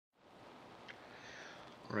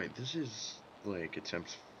Right, this is like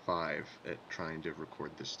attempt 5 at trying to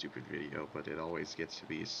record this stupid video, but it always gets to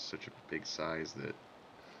be such a big size that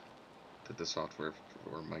the software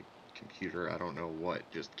or my computer, I don't know what,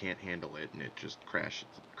 just can't handle it, and it just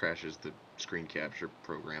crashes the screen capture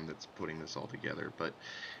program that's putting this all together. But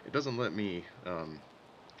it doesn't let me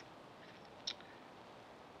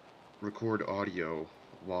record audio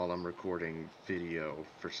while I'm recording video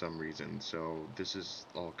for some reason. So this is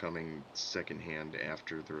all coming secondhand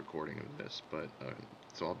after the recording of this, but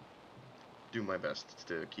so I'll do my best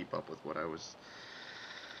to keep up with what I was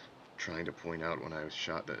trying to point out when I was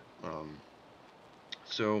shot it.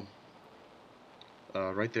 So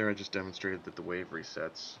right there I just demonstrated that the wave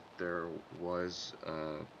resets. There was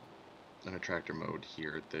an attractor mode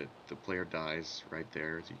here that the player dies right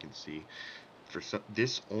there, as you can see.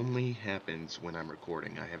 This only happens when I'm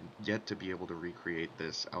recording. I have yet to be able to recreate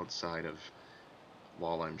this outside of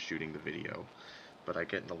while I'm shooting the video, but I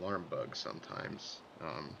get an alarm bug sometimes,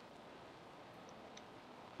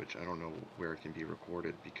 which I don't know where it can be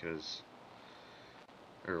recorded because,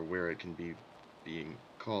 or where it can be being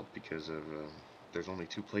called because of, there's only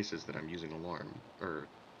two places that I'm using alarm, or,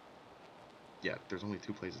 yeah, there's only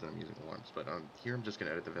two places that I'm using alarms, but here I'm just going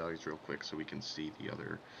to edit the values real quick so we can see the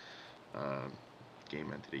other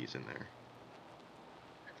game entities in there.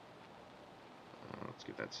 Let's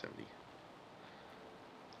give that 70.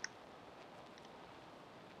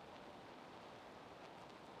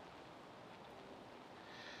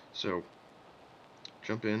 So,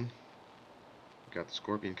 jump in. We got the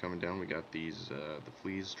scorpion coming down. We got these, the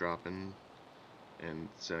fleas dropping and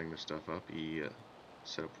setting their stuff up. He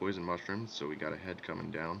set a poison mushroom, so we got a head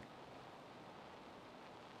coming down.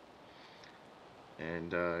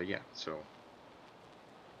 And, yeah, so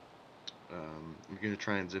I'm going to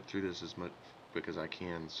try and zip through this as much quick as I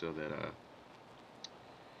can so that the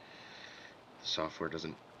software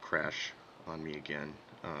doesn't crash on me again.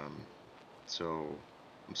 So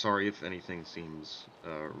I'm sorry if anything seems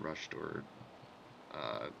rushed, or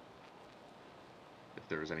if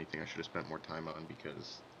there was anything I should have spent more time on,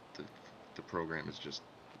 because the program is just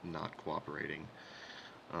not cooperating.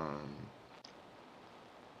 I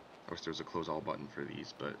wish there was a close all button for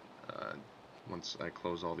these, but once I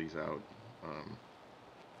close all these out,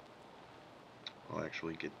 I'll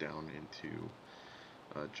actually get down into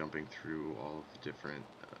jumping through all of the different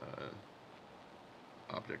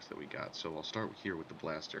objects that we got. So I'll start here with the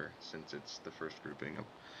blaster, since it's the first grouping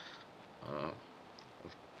uh,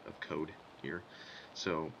 of code here.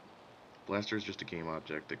 So blaster is just a game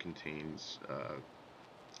object that contains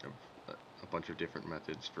a bunch of different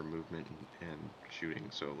methods for movement and shooting,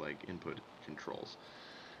 so like input controls.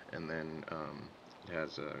 And then it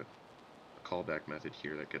has a callback method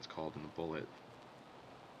here that gets called in the bullet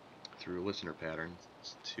through listener patterns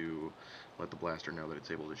to let the blaster know that it's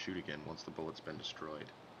able to shoot again once the bullet's been destroyed.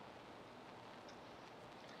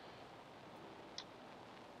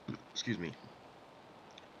 Excuse me.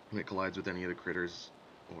 When it collides with any of the critters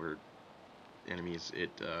or enemies, it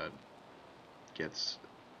gets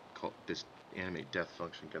called, this animate death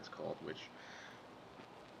function gets called, which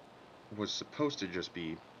was supposed to just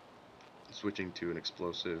be switching to an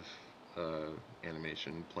explosive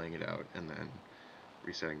animation, playing it out, and then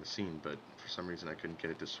resetting the scene, but for some reason I couldn't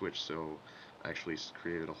get it to switch, so I actually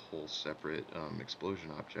created a whole separate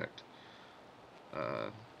explosion object,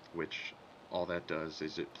 which all that does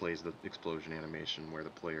is it plays the explosion animation where the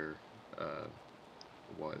player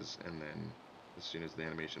was, and then as soon as the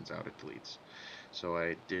animation's out, it deletes. So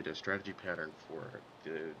I did a strategy pattern for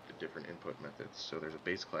the different input methods. So there's a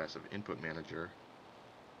base class of input manager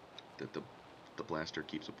that the blaster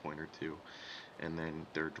keeps a pointer to, and then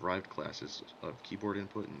there are derived classes of keyboard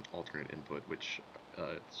input and alternate input, which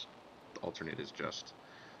alternate is just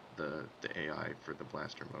the AI for the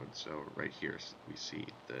blaster mode. So right here we see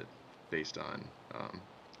that based on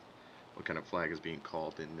what kind of flag is being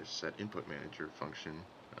called in this set input manager function,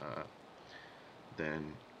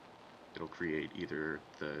 then it'll create either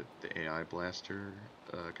the AI blaster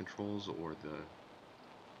controls or the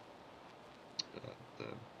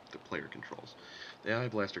the player controls. The AI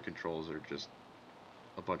blaster controls are just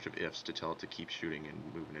a bunch of ifs to tell it to keep shooting and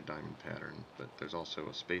move in a diamond pattern, but there's also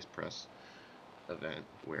a space press event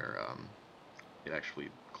where it actually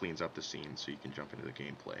cleans up the scene so you can jump into the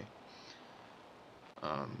gameplay.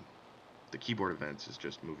 The keyboard events is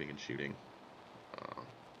just moving and shooting,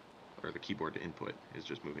 or the keyboard input is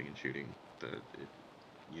just moving and shooting. It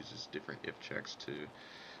uses different if checks to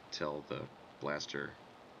tell the blaster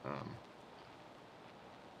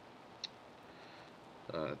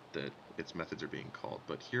that its methods are being called.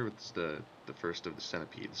 But here it's the first of the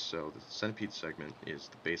centipedes. So the centipede segment is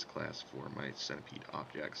the base class for my centipede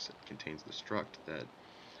objects. It contains the struct that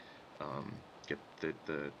get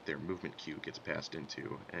their movement queue gets passed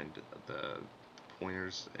into, and the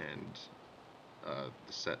pointers and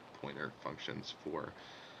the set pointer functions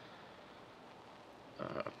uh,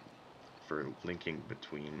 for linking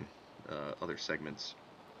between other segments.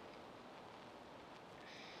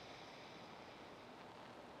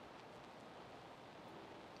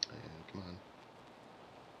 And come on,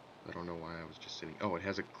 I don't know why I was just sitting. Oh, it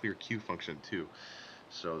has a clear queue function too,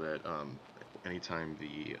 so that anytime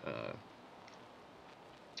the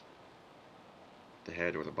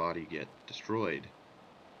head or the body get destroyed,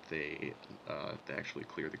 they actually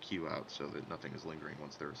clear the queue out so that nothing is lingering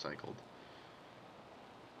once they're recycled.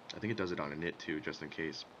 I think it does it on a knit too, just in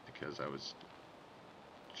case, because I was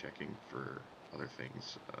checking for other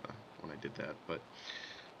things when I did that. But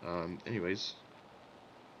anyways,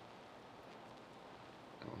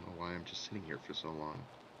 I don't know why I'm just sitting here for so long.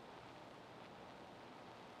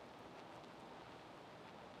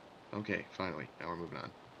 Okay, finally, now we're moving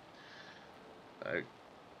on.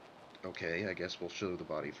 Okay, I guess we'll show the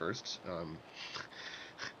body first.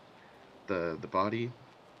 The body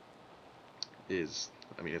is,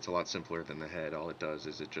 I mean, it's a lot simpler than the head. All it does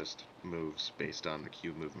is it just moves based on the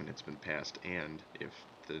cue movement it's been passed, and if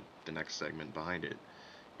the next segment behind it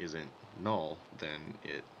isn't null, then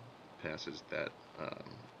it passes that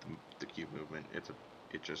the cue movement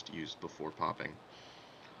it just used before popping.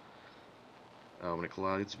 When it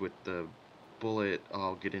collides with the bullet,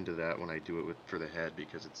 I'll get into that when I do it for the head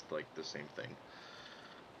because it's like the same thing.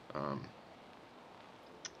 Um,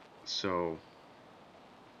 so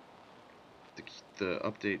the the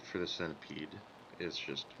update for the centipede is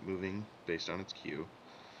just moving based on its cue,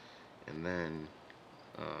 and then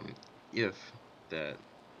um, if that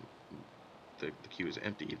the queue is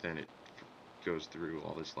empty, then it goes through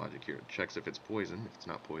all this logic here. It checks if it's poison. If it's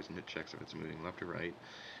not poison, it checks if it's moving left or right,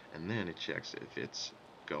 and then it checks if it's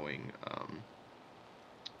going,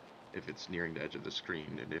 if it's nearing the edge of the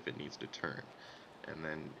screen, and if it needs to turn. And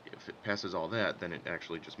then if it passes all that, then it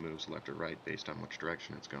actually just moves left or right based on which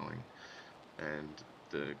direction it's going. And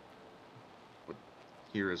the what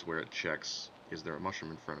here is where it checks, is there a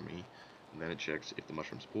mushroom in front of me? And then it checks if the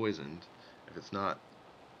mushroom's poisoned. If it's not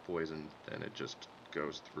poisoned, then it just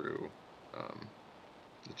goes through, um,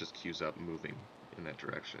 it just queues up moving in that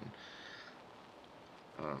direction.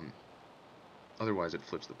 Um, Otherwise, it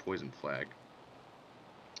flips the poison flag.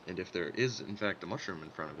 And if there is, in fact, a mushroom in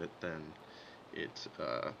front of it, then it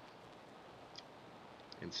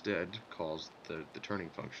instead calls the turning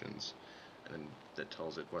functions, and that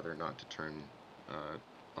tells it whether or not to turn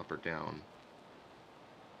up or down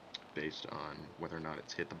based on whether or not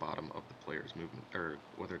it's hit the bottom of the player's movement, or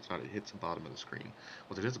whether it's not it hits the bottom of the screen.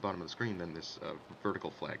 Once it hits the bottom of the screen, then this vertical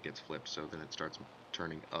flag gets flipped, so then it starts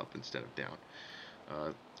turning up instead of down.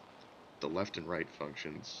 Uh, the left and right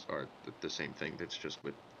functions are the same thing. That's just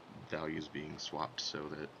with values being swapped so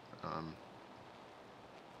that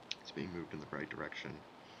it's being moved in the right direction.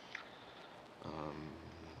 Um,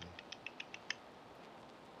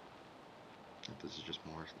 this is just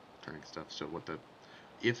more turning stuff. So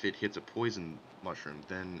if it hits a poison mushroom,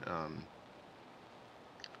 then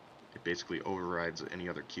it basically overrides any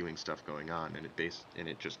other queuing stuff going on, and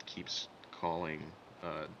it just keeps calling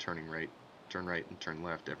turning right, turn right, and turn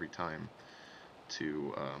left every time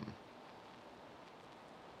to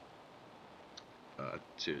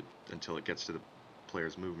until it gets to the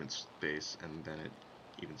player's movement space, and then it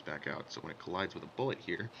evens back out. So when it collides with a bullet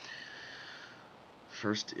here,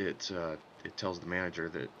 first it tells the manager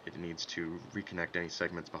that it needs to reconnect any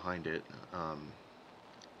segments behind it,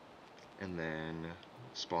 and then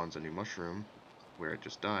spawns a new mushroom where it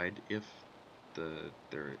just died if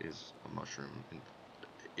there is a mushroom, and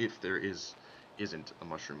if there isn't a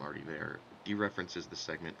mushroom already there. It dereferences the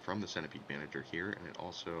segment from the centipede manager here, and it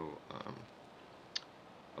also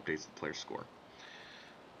updates the player score.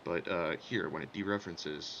 But here, when it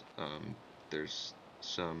dereferences, there's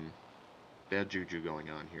some bad juju going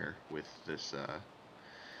on here with this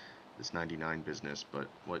 99 business. But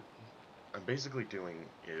what I'm basically doing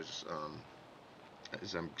is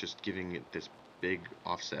I'm just giving it this big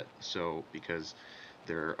offset. So because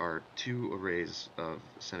there are two arrays of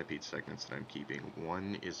centipede segments that I'm keeping.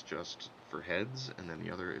 One is just for heads, and then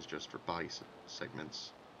the other is just for body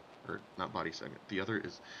segments. Or not body segment. The other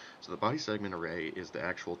is, so the body segment array is the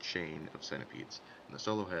actual chain of centipedes, and the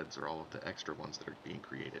solo heads are all of the extra ones that are being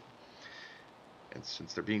created. And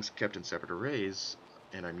since they're being kept in separate arrays,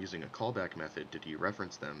 and I'm using a callback method to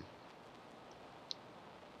dereference them,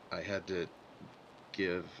 I had to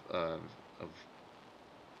give a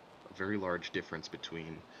very large difference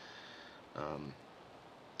um,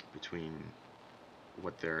 between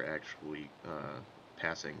what they're actually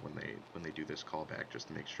passing when they do this callback, just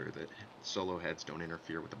to make sure that solo heads don't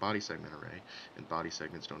interfere with the body segment array, and body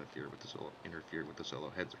segments don't interfere with the solo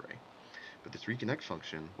heads array. But this reconnect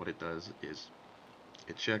function, what it does is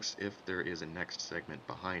it checks if there is a next segment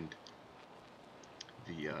behind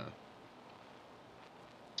the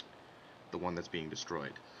the one that's being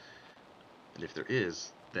destroyed. And if there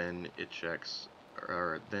is, then it checks,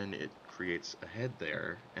 or then it creates a head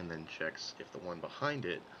there, and then checks if the one behind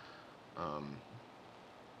it, um,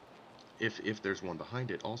 if there's one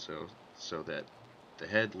behind it also, so that the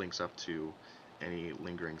head links up to any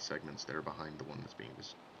lingering segments that are behind the one that's being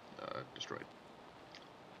destroyed.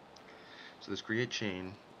 So this create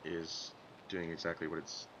chain is doing exactly what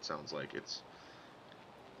it sounds like.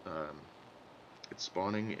 Um, it's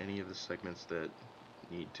spawning any of the segments that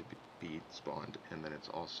need to be spawned, and then it's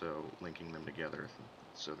also linking them together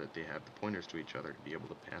so that they have the pointers to each other to be able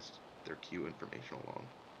to pass their queue information along.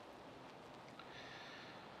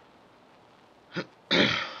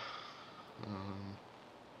 um,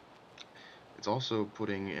 it's also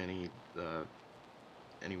putting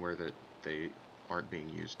anywhere that they aren't being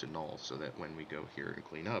used to null, so that when we go here and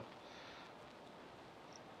clean up,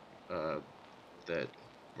 uh, that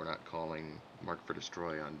we're not calling mark for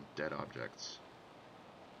destroy on dead objects.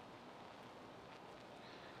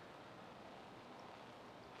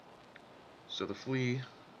 So the flee,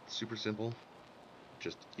 super simple,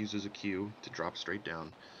 just uses a queue to drop straight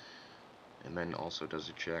down, and then also does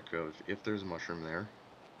a check of if there's a mushroom there.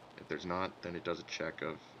 If there's not, then it does a check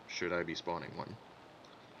of should I be spawning one.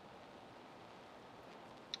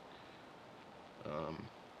 Um,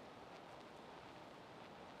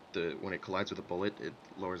 when it collides with a bullet, it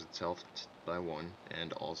lowers its health by 1,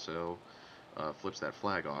 and also flips that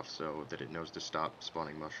flag off so that it knows to stop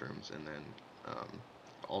spawning mushrooms, and then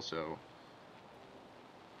also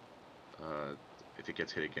uh, if it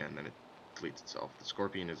gets hit again, then it deletes itself. The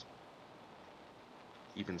scorpion is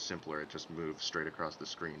even simpler. It just moves straight across the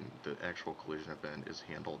screen. The actual collision event is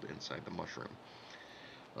handled inside the mushroom.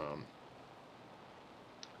 Um,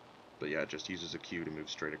 but yeah, it just uses a queue to move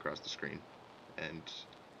straight across the screen, and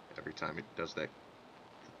every time it does that,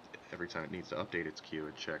 every time it needs to update its queue,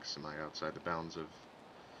 it checks, am I outside the bounds of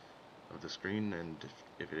the screen, and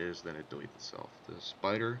if it is, then it deletes itself. The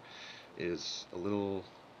spider is a little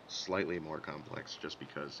slightly more complex, just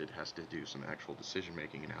because it has to do some actual decision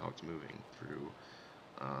making in how it's moving through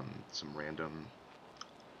some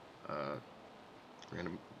uh,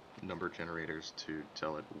 random number generators to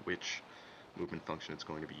tell it which movement function it's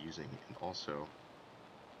going to be using, and also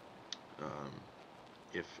um,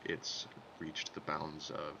 if it's reached the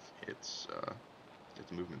bounds of its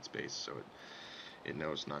movement space, so it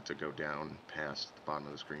knows not to go down past the bottom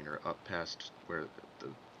of the screen or up past where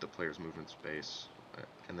the player's movement space,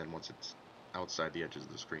 and then once it's outside the edges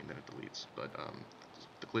of the screen, then it deletes. But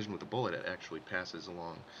the collision with the bullet, it actually passes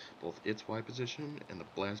along both its Y position and the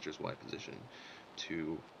blaster's Y position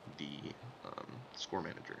to the score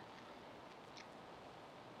manager.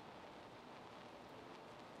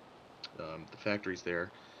 The factories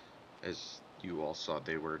there, as you all saw,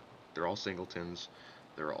 they're all singletons.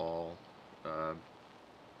 They're all uh,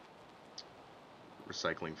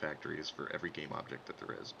 recycling factories for every game object that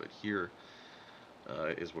there is. But here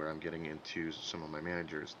is where I'm getting into some of my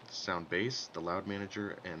managers. The sound base, the loud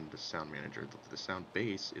manager, and the sound manager. The sound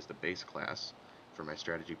base is the base class for my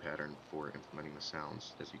strategy pattern for implementing the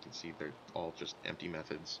sounds. As you can see, they're all just empty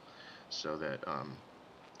methods, so that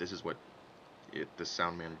this is what the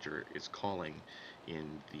sound manager is calling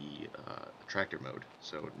in the attractor mode.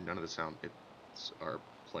 So none of the sound bits are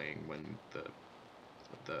playing when the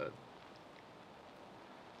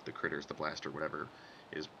the critters, the blaster, whatever,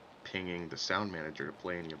 is pinging the sound manager to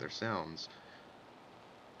play any of their sounds.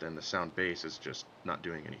 Then the sound base is just not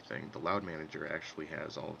doing anything. The loud manager actually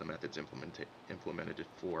has all of the methods implemented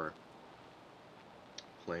for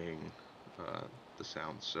playing uh, the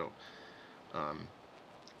sounds. So um,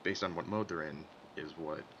 based on what mode they're in is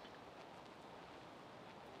what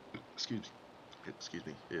excuse excuse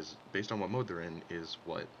me is based on what mode they're in is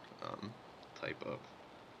what type of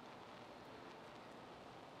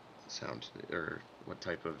sound, or what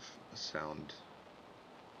type of sound.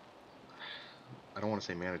 I don't want to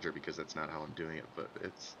say manager because that's not how I'm doing it, but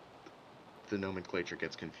it's the nomenclature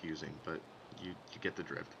gets confusing, but you get the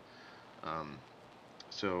drift. Um,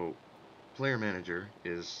 so player manager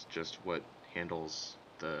is just what handles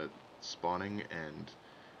the spawning and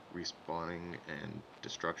respawning and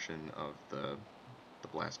destruction of the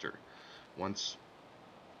blaster. Once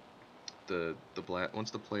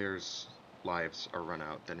once the player's lives are run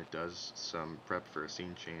out, then it does some prep for a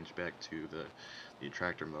scene change back to the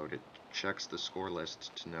attractor mode. It checks the score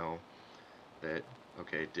list to know that,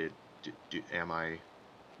 okay, am I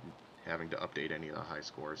having to update any of the high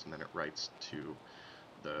scores, and then it writes to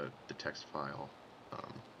the text file.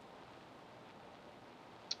 Um,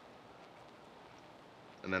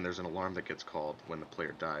 and then there's an alarm that gets called when the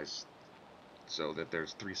player dies, so that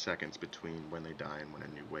there's 3 seconds between when they die and when a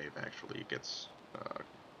new wave actually gets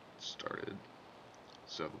started.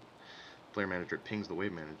 So player manager pings the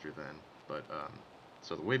wave manager then, but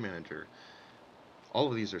so the wave manager, all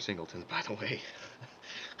of these are singletons, by the way.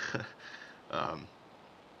 um,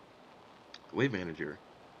 the wave manager,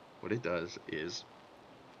 what it does is,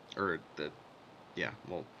 or the yeah,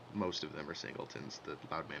 well, most of them are singletons. The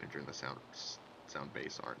loud manager and the sound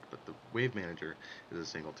base aren't, but the wave manager is a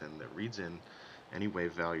singleton that reads in any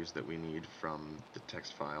wave values that we need from the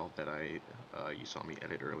text file that you saw me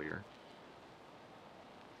edit earlier.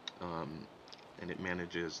 Um, and it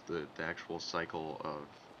manages the actual cycle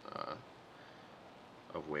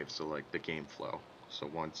of waves, so like the game flow.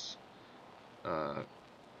 So uh,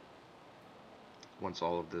 once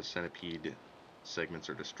all of the Centipede segments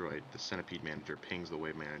are destroyed, the Centipede manager pings the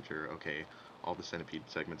wave manager, okay, all the Centipede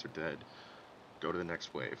segments are dead, go to the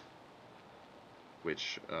next wave,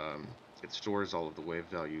 which it stores all of the wave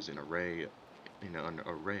values in an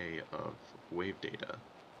array of wave data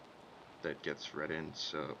that gets read in.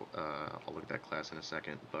 So I'll look at that class in a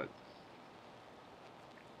second, but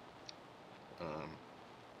um,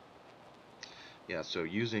 yeah, so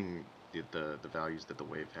using the values that the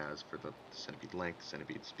wave has for the centipede length,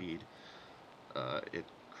 centipede speed, it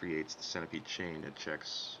creates the centipede chain. It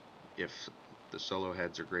checks if the solo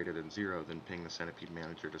heads are greater than 0, then ping the centipede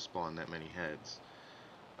manager to spawn that many heads.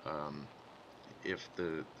 Um, if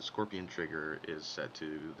the scorpion trigger is set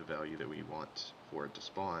to the value that we want for it to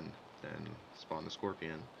spawn, then spawn the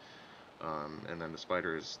scorpion. And then the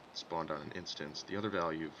spider is spawned on an instance. The other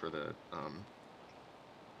value for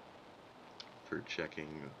checking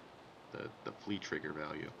the flea trigger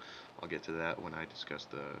value, I'll get to that when I discuss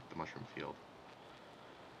the mushroom field.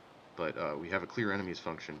 But we have a clear enemies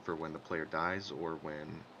function for when the player dies or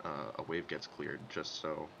when a wave gets cleared, just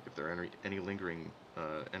so if there are any lingering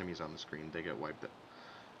enemies on the screen, they get wiped,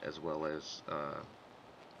 as well as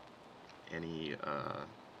any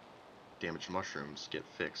damaged mushrooms get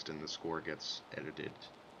fixed and the score gets edited,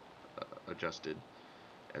 adjusted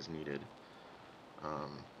as needed.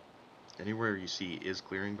 Um, Anywhere you see is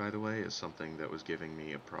clearing, by the way, is something that was giving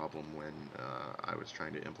me a problem when I was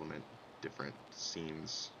trying to implement different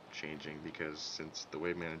scenes changing, because since the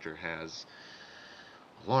wave manager has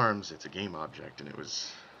alarms, it's a game object, and it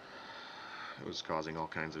was causing all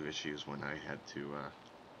kinds of issues when I had to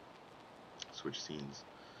switch scenes.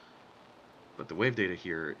 But the wave data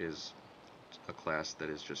here is a class that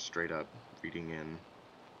is just straight up reading in,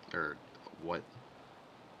 or what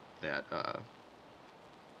that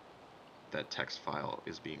that text file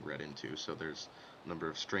is being read into. So there's a number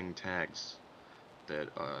of string tags that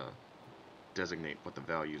designate what the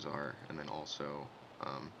values are, and then also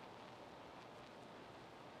um,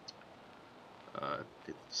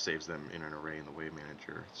 it saves them in an array in the wave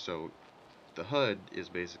manager. So the HUD is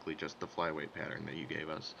basically just the flyweight pattern that you gave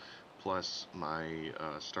us, plus my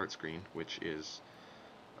start screen, which is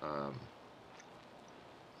um,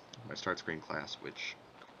 my start screen class, which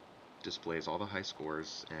displays all the high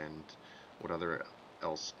scores and what other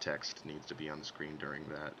else text needs to be on the screen during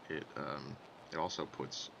that. It also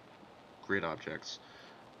puts grid objects,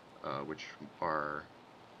 which are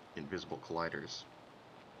invisible colliders,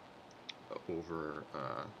 over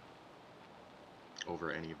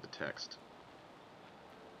any of the text,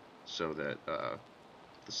 so that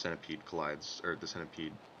the centipede collides, or the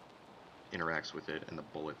centipede interacts with it, and the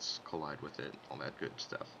bullets collide with it, all that good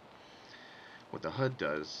stuff. What the HUD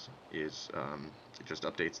does is it just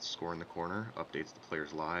updates the score in the corner, updates the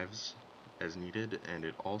player's lives as needed, and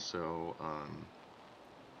it also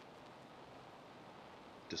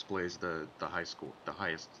displays the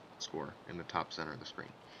highest score in the top center of the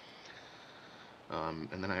screen.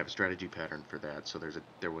 And then I have a strategy pattern for that. So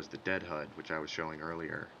there was the dead HUD, which I was showing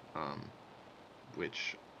earlier,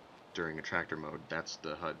 which during attractor mode, that's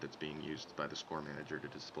the HUD that's being used by the score manager to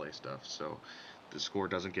display stuff. So the score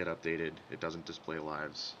doesn't get updated, it doesn't display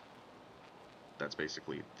lives. That's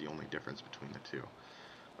basically the only difference between the two.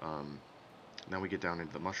 Then we get down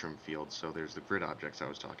into the mushroom field. So there's the grid objects I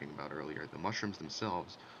was talking about earlier. The mushrooms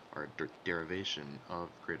themselves are a derivation of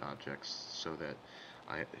grid objects, so that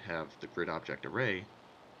I have the grid object array,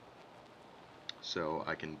 so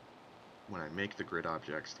I can, when I make the grid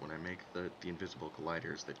objects, when I make the invisible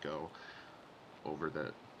colliders that go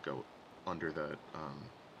over go under the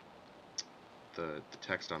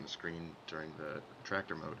text on the screen during the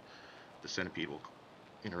tractor mode, the Centipede will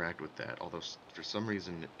interact with that. Although for some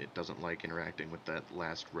reason it doesn't like interacting with that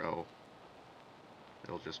last row.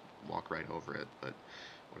 It'll just walk right over it, but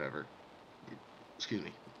whatever. Excuse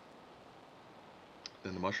me.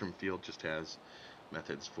 Then the mushroom field just has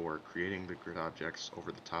methods for creating the grid objects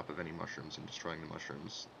over the top of any mushrooms and destroying the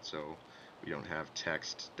mushrooms, so we don't have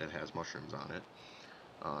text that has mushrooms on it.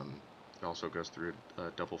 It also goes through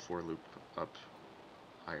a double for loop up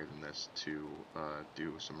higher than this to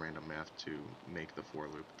do some random math to make the for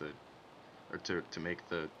loop, or to make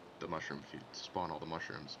the mushroom spawn all the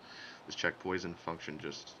mushrooms. This check poison function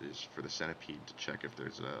just is for the centipede to check if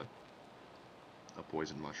there's a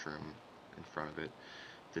poison mushroom in front of it.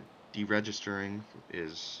 The deregistering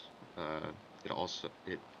is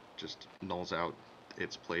it just nulls out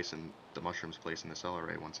its place in the mushroom's place in the cell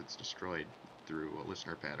array once it's destroyed through a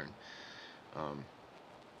listener pattern. Um,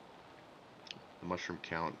 the mushroom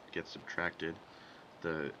count gets subtracted,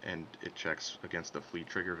 and it checks against the flea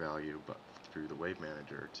trigger value, but through the wave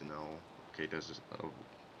manager to know, okay, does a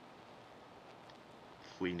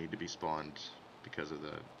flea need to be spawned because of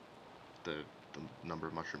the number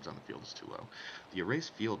of mushrooms on the field is too low. The erase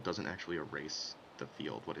field doesn't actually erase the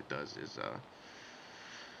field. What it does is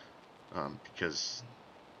because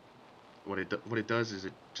what it does is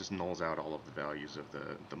it just nulls out all of the values of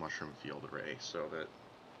the mushroom field array, so that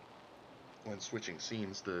when switching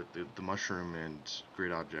scenes, the mushroom and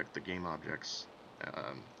grid object, the game objects,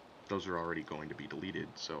 um, those are already going to be deleted.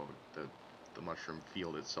 So the mushroom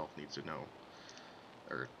field itself needs to know,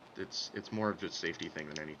 or it's more of just safety thing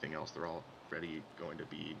than anything else. They're already going to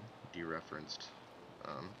be dereferenced,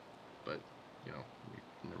 but you know,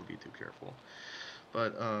 you never be too careful.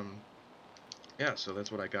 But yeah, so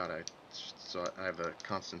that's what I got. So I have a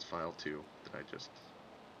constants file too that I just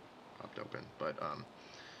popped open. But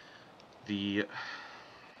the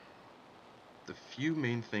the few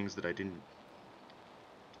main things that I didn't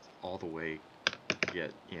all the way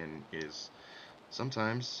get in is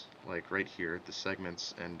sometimes, like right here, the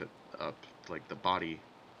segments end up, like the body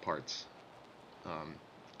parts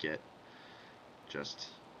get just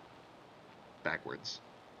backwards,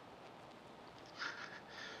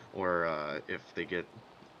 or if they get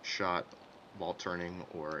shot while turning,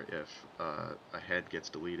 or if a head gets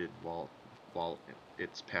deleted while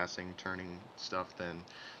it's passing turning stuff, then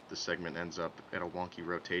the segment ends up at a wonky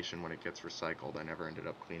rotation when it gets recycled. I never ended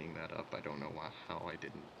up cleaning that up. I don't know how I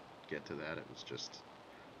didn't get to that. It was just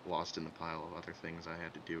lost in the pile of other things I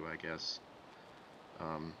had to do, I guess.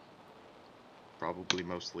 Um, Probably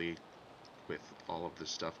mostly with all of the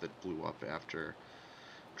stuff that blew up after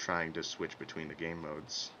trying to switch between the game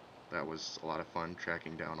modes. That was a lot of fun,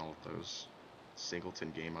 tracking down all of those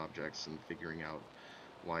singleton game objects and figuring out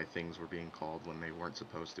why things were being called when they weren't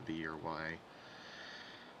supposed to be, or why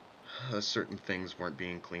certain things weren't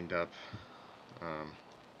being cleaned up. Um,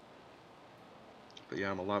 but yeah,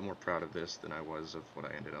 I'm a lot more proud of this than I was of what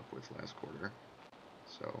I ended up with last quarter.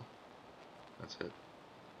 So, that's it.